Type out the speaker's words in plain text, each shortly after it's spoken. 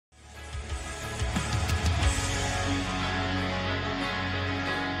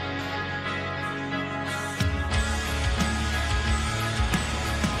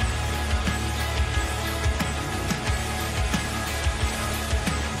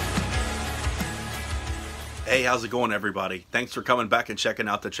Hey, how's it going, everybody? Thanks for coming back and checking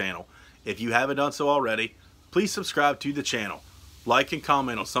out the channel. If you haven't done so already, please subscribe to the channel. Like and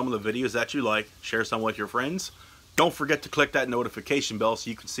comment on some of the videos that you like. Share some with your friends. Don't forget to click that notification bell so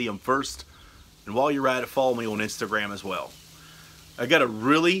you can see them first. And while you're at it, follow me on Instagram as well. I got a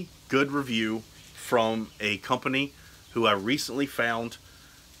really good review from a company who I recently found.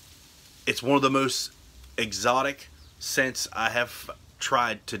 It's one of the most exotic scents I have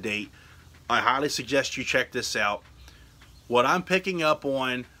tried to date. I highly suggest you check this out. What I'm picking up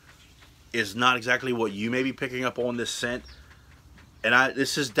on is not exactly what you may be picking up on this scent. And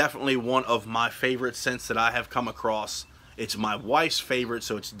this is definitely one of my favorite scents that I have come across. It's my wife's favorite,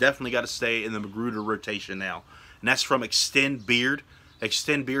 so it's definitely got to stay in the Magruder rotation now. And that's from Xtend Beard.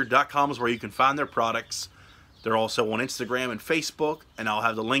 XtendBeard.com is where you can find their products. They're also on Instagram and Facebook, and I'll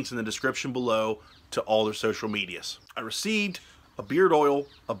have the links in the description below to all their social medias. I received a beard oil,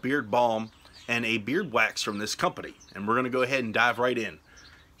 a beard balm, and a beard wax from this company, and we're going to go ahead and dive right in.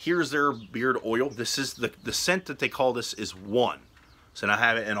 Here's their beard oil. This is the scent that they call this is One. So I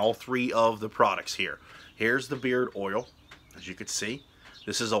have it in all three of the products here. Here's the beard oil, as you can see.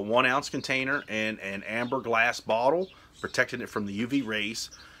 This is a 1 ounce container and an amber glass bottle, protecting it from the UV rays.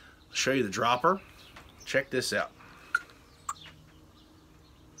 I'll show you the dropper. Check this out.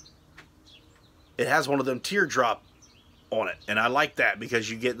 It has one of them teardrop on it, and I like that because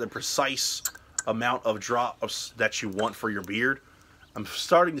you get the precise amount of drops that you want for your beard. I'm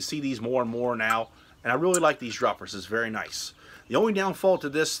starting to see these more and more now, and I really like these droppers. It's very nice. The only downfall to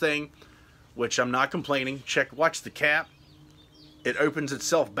this thing, which I'm not complaining, watch the cap. It opens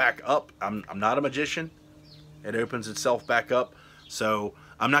itself back up. I'm not a magician. It opens itself back up. So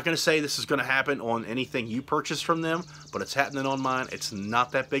I'm not going to say this is going to happen on anything you purchase from them, but it's happening on mine. It's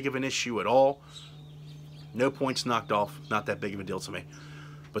not that big of an issue at all. No points knocked off. Not that big of a deal to me.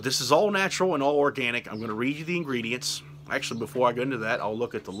 But this is all natural and all organic. I'm going to read you the ingredients. Actually, before I go into that, I'll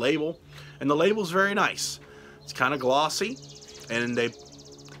look at the label. And the label is very nice. It's kind of glossy, and they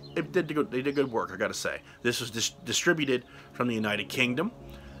did good work, I got to say. This was distributed from the United Kingdom,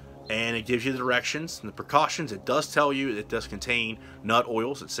 and it gives you the directions and the precautions. It does tell you it does contain nut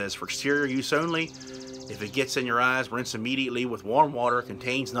oils. It says for exterior use only. If it gets in your eyes, rinse immediately with warm water.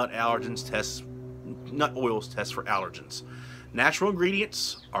 Contains nut oils, test for allergens. Natural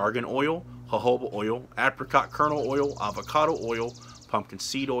ingredients: argan oil, jojoba oil, apricot kernel oil, avocado oil, pumpkin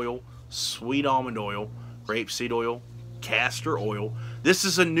seed oil, sweet almond oil, grapeseed oil, castor oil. This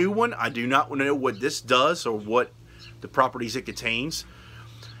is a new one. I do not know what this does or what the properties it contains.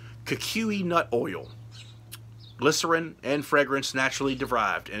 Kukui nut oil, glycerin and fragrance naturally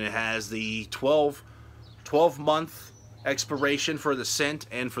derived, and it has the 12-month expiration for the scent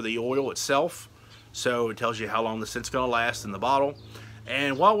and for the oil itself. So it tells you how long the scent's going to last in the bottle.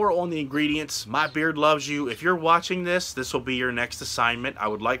 And while we're on the ingredients, my beard loves you. If you're watching this, this will be your next assignment. I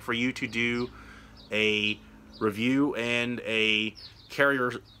would like for you to do a review and a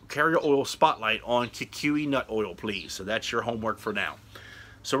carrier oil spotlight on Kukui nut oil, please. So that's your homework for now.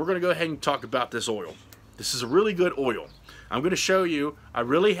 So we're going to go ahead and talk about this oil. This is a really good oil. I'm going to show you. I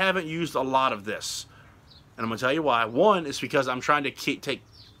really haven't used a lot of this, and I'm going to tell you why. One is because I'm trying to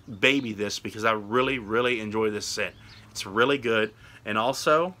baby this because I really enjoy this scent. It's really good, and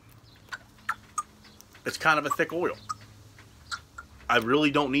also it's kind of a thick oil. I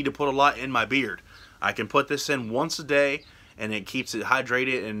really don't need to put a lot in my beard. I can put this in once a day, and it keeps it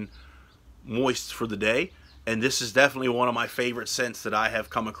hydrated and moist for the day. And this is definitely one of my favorite scents that I have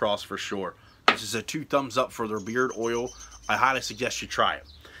come across for sure. This is a 2 thumbs up for their beard oil. I highly suggest you try it.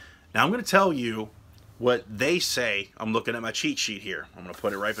 Now I'm going to tell you what they say. I'm looking at my cheat sheet here. I'm going to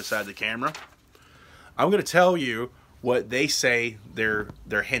put it right beside the camera. I'm going to tell you what they say they're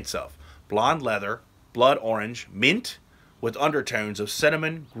hints of. Blonde leather, blood orange, mint with undertones of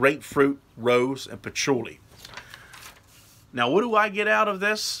cinnamon, grapefruit, rose, and patchouli. Now, what do I get out of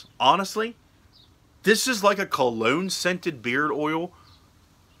this? Honestly, this is like a cologne scented beard oil,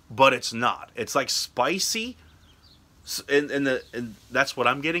 but it's not. It's like spicy, and that's what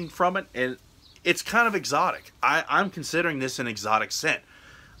I'm getting from it, and it's kind of exotic. I'm considering this an exotic scent.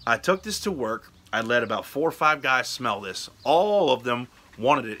 I took this to work. I let about 4 or 5 guys smell this. All of them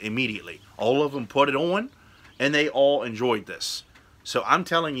wanted it immediately. All of them put it on, and they all enjoyed this. So I'm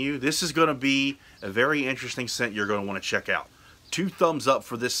telling you, this is going to be a very interesting scent you're going to want to check out. 2 thumbs up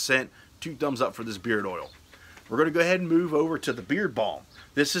for this scent. 2 thumbs up for this beard oil. We're going to go ahead and move over to the beard balm.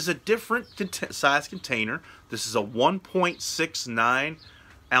 This is a different size container. This is a 1.69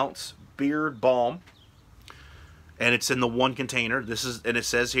 ounce beard balm, and it's in the 1 container. And it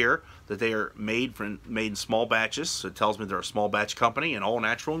says here that they are made in small batches. So it tells me they're a small batch company and all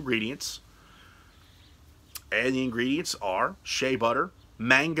natural ingredients. And the ingredients are shea butter,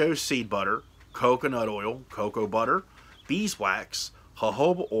 mango seed butter, coconut oil, cocoa butter, beeswax,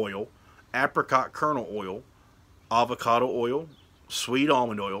 jojoba oil, apricot kernel oil, avocado oil, sweet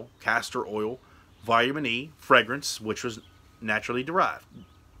almond oil, castor oil, vitamin E, fragrance, which was naturally derived.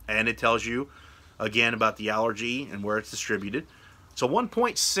 And it tells you, again, about the allergy and where it's distributed. It's a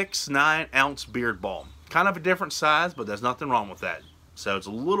 1.69 ounce beard balm. Kind of a different size, but there's nothing wrong with that. So it's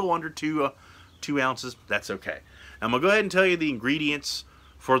a little under 2 ounces. That's okay. Now I'm going to go ahead and tell you the ingredients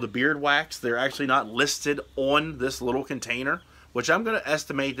for the beard wax. They're actually not listed on this little container, which I'm going to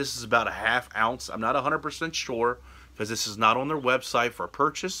estimate this is about a ½ ounce. I'm not 100% sure because this is not on their website for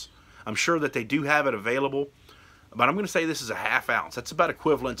purchase. I'm sure that they do have it available, but I'm going to say this is a ½ ounce. That's about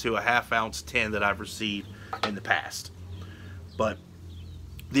equivalent to a ½ ounce tin that I've received in the past. But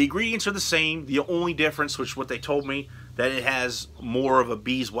the ingredients are the same. The only difference, which what they told me, that it has more of a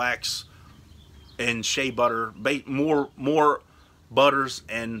beeswax and shea butter, more butters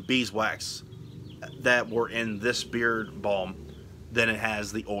and beeswax that were in this beard balm than it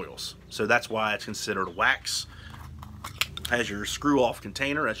has the oils. So that's why it's considered wax. Has your screw off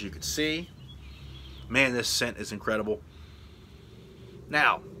container, as you can see. Man, this scent is incredible.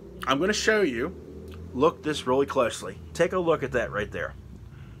 Now, I'm going to show you, look this really closely. Take a look at that right there.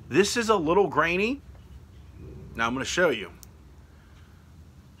 This is a little grainy. Now I'm going to show you.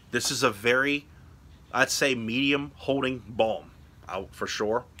 This is a very, I'd say, medium holding balm, for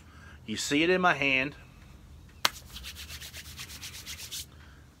sure. You see it in my hand.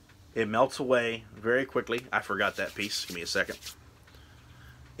 It melts away very quickly. I forgot that piece. Give me a second.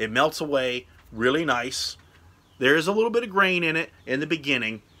 It melts away really nice. There is a little bit of grain in it in the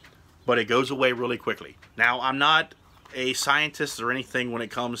beginning, but it goes away really quickly. Now, I'm not a scientist or anything when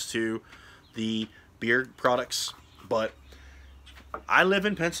it comes to the beard products, but I live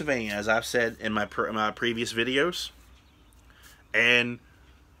in Pennsylvania, as I've said in my previous videos, and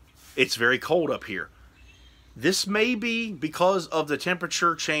it's very cold up here. This may be because of the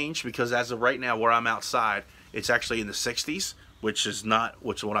temperature change, because as of right now where I'm outside, it's actually in the 60s, which is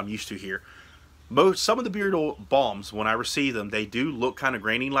what I'm used to here. Some of the beard oil balms, when I receive them, they do look kind of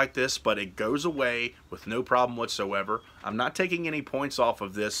grainy like this, but it goes away with no problem whatsoever. I'm not taking any points off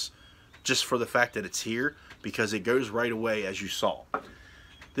of this just for the fact that it's here, because it goes right away, as you saw.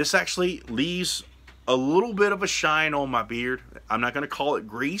 This actually leaves a little bit of a shine on my beard. I'm not going to call it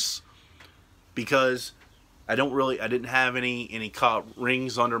grease, because I didn't have any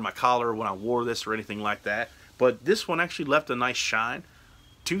rings under my collar when I wore this or anything like that. But this one actually left a nice shine.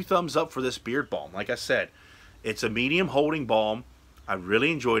 2 thumbs up for this beard balm. Like I said, it's a medium holding balm. I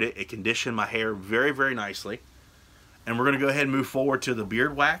really enjoyed it. It conditioned my hair very, very nicely. And we're going to go ahead and move forward to the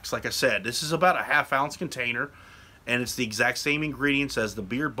beard wax. Like I said, this is about a ½ ounce container, and it's the exact same ingredients as the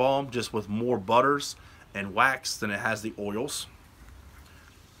beard balm, just with more butters and wax than it has the oils.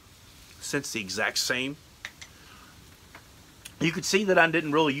 Since the exact same. You could see that I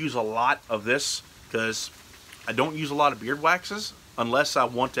didn't really use a lot of this, because I don't use a lot of beard waxes unless I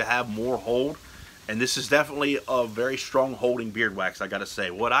want to have more hold. And this is definitely a very strong holding beard wax, I gotta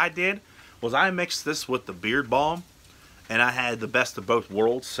say. What I did was I mixed this with the beard balm, and I had the best of both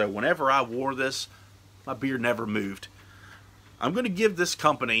worlds. So whenever I wore this, my beard never moved. I'm going to give this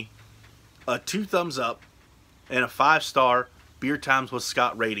company a 2 thumbs up and a 5-star Beard Times with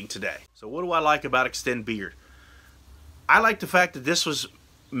Scott rating today. So what do I like about Xtend Beard? I like the fact that this was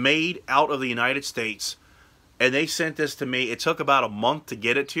made out of the United States, and they sent this to me. It took about a month to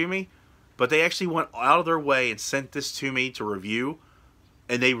get it to me, but they actually went out of their way and sent this to me to review.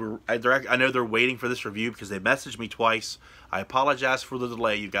 And I know they're waiting for this review because they messaged me twice. I apologize for the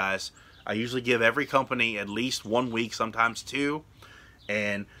delay, you guys. I usually give every company at least 1 week, sometimes 2.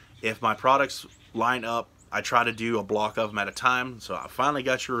 And if my products line up, I try to do a block of them at a time. So I finally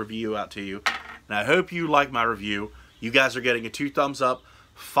got your review out to you, and I hope you like my review. You guys are getting a 2 thumbs up,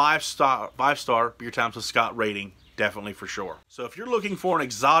 5-star Beard Times with Scott rating, definitely for sure. So if you're looking for an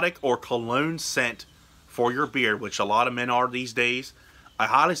exotic or cologne scent for your beard, which a lot of men are these days, I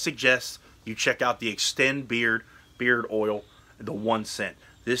highly suggest you check out the Xtend beard oil, the 1 scent.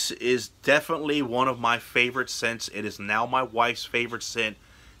 This is definitely one of my favorite scents. It is now my wife's favorite scent.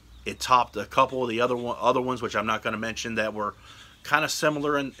 It topped a couple of the other ones, which I'm not going to mention, that were kind of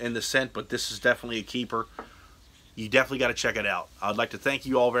similar in the scent, but this is definitely a keeper. You definitely got to check it out. I'd like to thank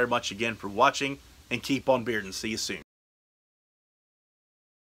you all very much again for watching, and keep on bearding. See you soon.